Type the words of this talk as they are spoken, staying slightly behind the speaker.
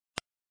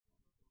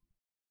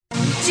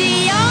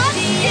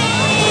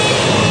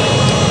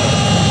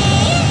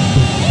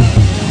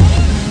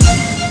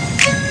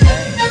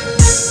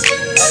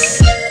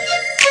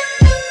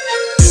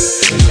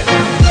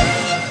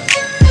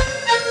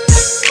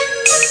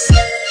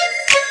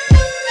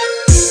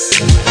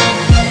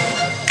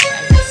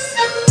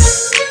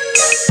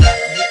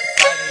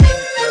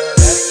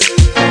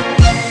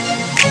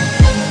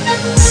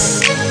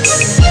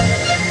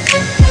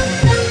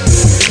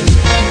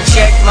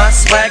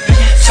Swagger,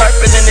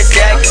 sharper than the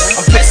dagger.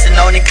 I'm pissing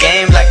on the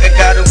game like I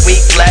got a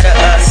weak ladder.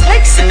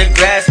 Snakes in the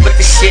grass, but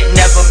the shit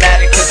never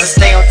matter. Cause I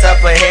stay on top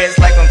of heads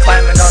like I'm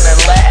climbing on a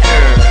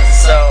ladder.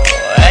 So,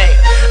 hey,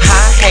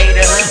 high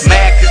hater,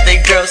 mad cause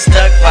they girls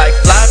stuck like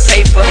fly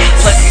paper.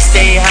 Plus you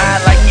stay high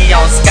like you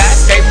on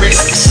skyscrapers.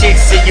 Shit,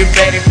 so you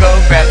better go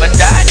grab a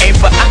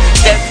diaper. I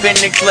step in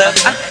the club,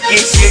 I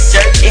get you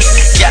jerky.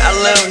 Y'all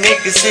little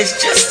niggas is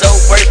just so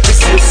worthless.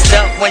 You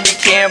stump when you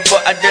can,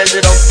 but I does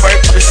it on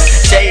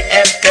purpose.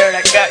 JF3rd,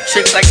 I got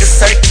tricks like a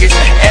circus.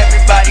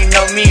 Everybody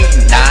know me,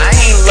 nah, I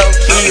ain't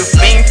low-key, a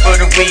fiend for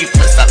the weed.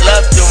 Plus I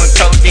love doing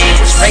codeine.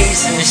 Was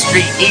raised in the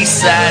street,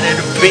 east side of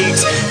the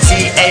beach.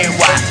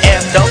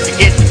 TAYF, don't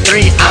forget the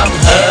 3, I'm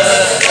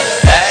hood.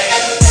 Hey,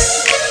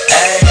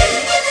 hey,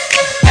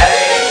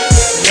 hey,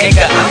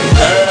 nigga, I'm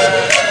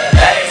hood.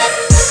 Hey,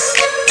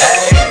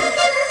 hey,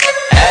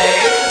 hey,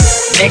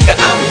 nigga,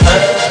 I'm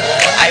hood.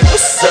 Hey,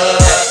 what's up?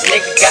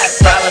 Nigga got a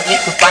problem, you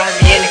can find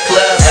me in the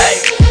club. Hey,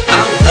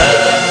 I'm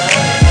hood.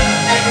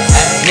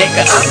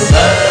 Nigga, I'm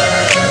hood.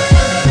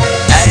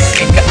 Ay,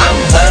 nigga, I'm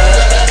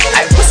hood.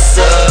 Ay, what's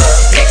up?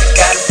 Nigga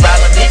got a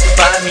problem, you can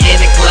find me in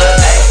the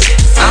club. Ay,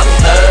 I'm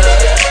hood.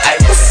 Ay,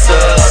 what's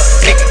up?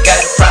 Nigga got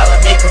a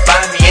problem, you can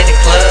find me in the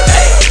club.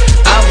 Ay,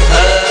 I'm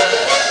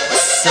hood.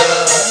 What's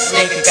up?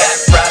 Nigga got a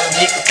problem,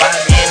 you can find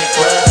me in the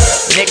club.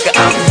 Nigga,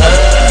 I'm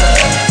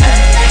hood.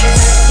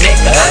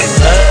 Nigga, I'm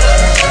hood.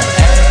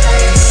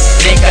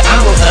 Nigga,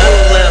 I'm a fool,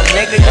 little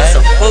nigga. Just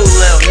a fool,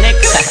 little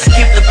nigga.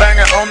 Keep the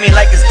burner on me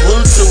like it's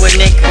glued to a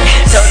nigga.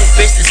 Tell the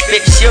bitch to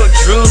spit, she'll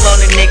drool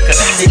on a nigga.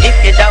 See, if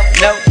you don't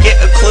know,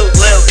 get a clue,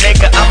 little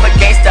nigga. I'm a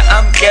gangster,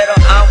 I'm ghetto,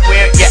 I'm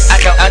weird, yeah,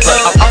 I know.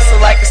 I'm also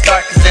like a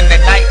star, cause in the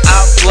night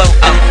I'll glow.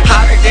 I'm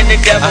hotter than the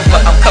devil,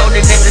 but I'm colder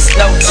than the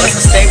snow. Plus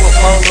I stay with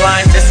more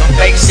lines and some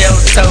fake shell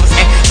toes.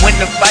 And when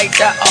the fight's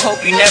out, I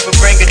hope you never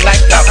bring a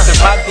knife out. Cause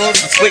my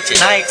goons will switch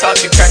and I ain't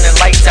talking, turn the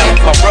lights out.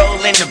 I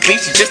roll in the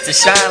beach just to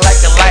shine like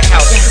a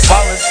lighthouse.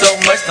 Falling so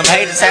much, them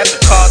haters have to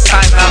call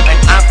time out. And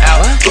I'm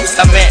out, oops,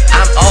 I meant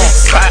I'm on,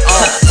 cry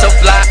on. So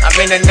fly, I'm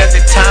in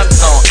another time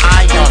zone.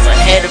 Ions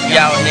ahead of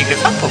y'all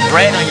niggas. I put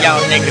bread on y'all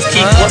niggas.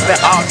 Keep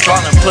whooping all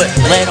strong and put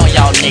lead on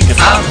y'all niggas.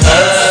 I'm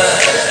hood.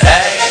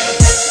 Hey,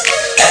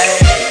 hey,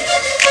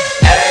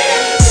 hey,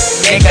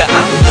 nigga,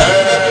 I'm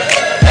hood.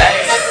 Hey,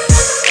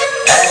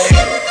 hey,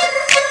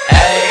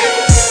 hey,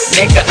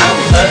 nigga, I'm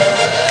hood.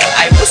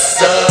 Hey,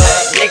 what's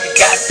up? Nigga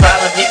got a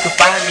problem, you can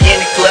find me in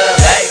the club.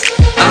 Hey,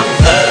 I'm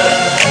hood.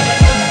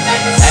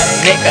 Hey,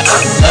 nigga,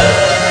 I'm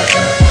hood.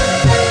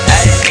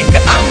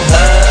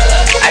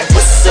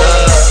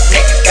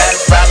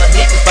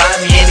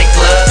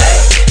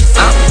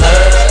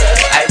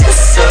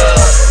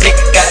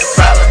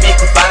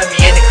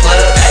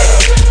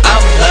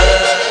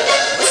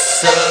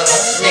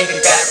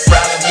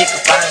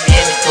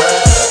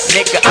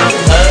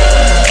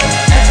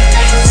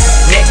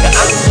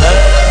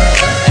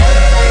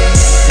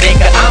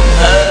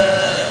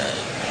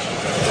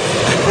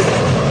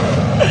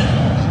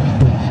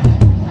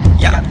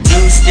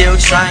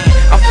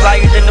 I'm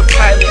flyer than the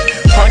pilot.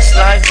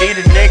 Punchlines beat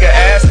a nigga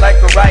ass like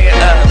a riot.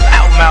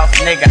 Loudmouth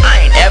nigga,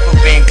 I ain't ever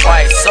been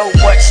quiet. So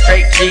what?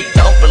 Straight G,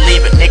 don't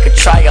believe it, nigga.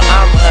 Try it.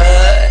 I'm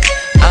hood.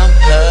 I'm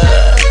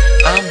hood.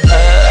 I'm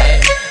hood.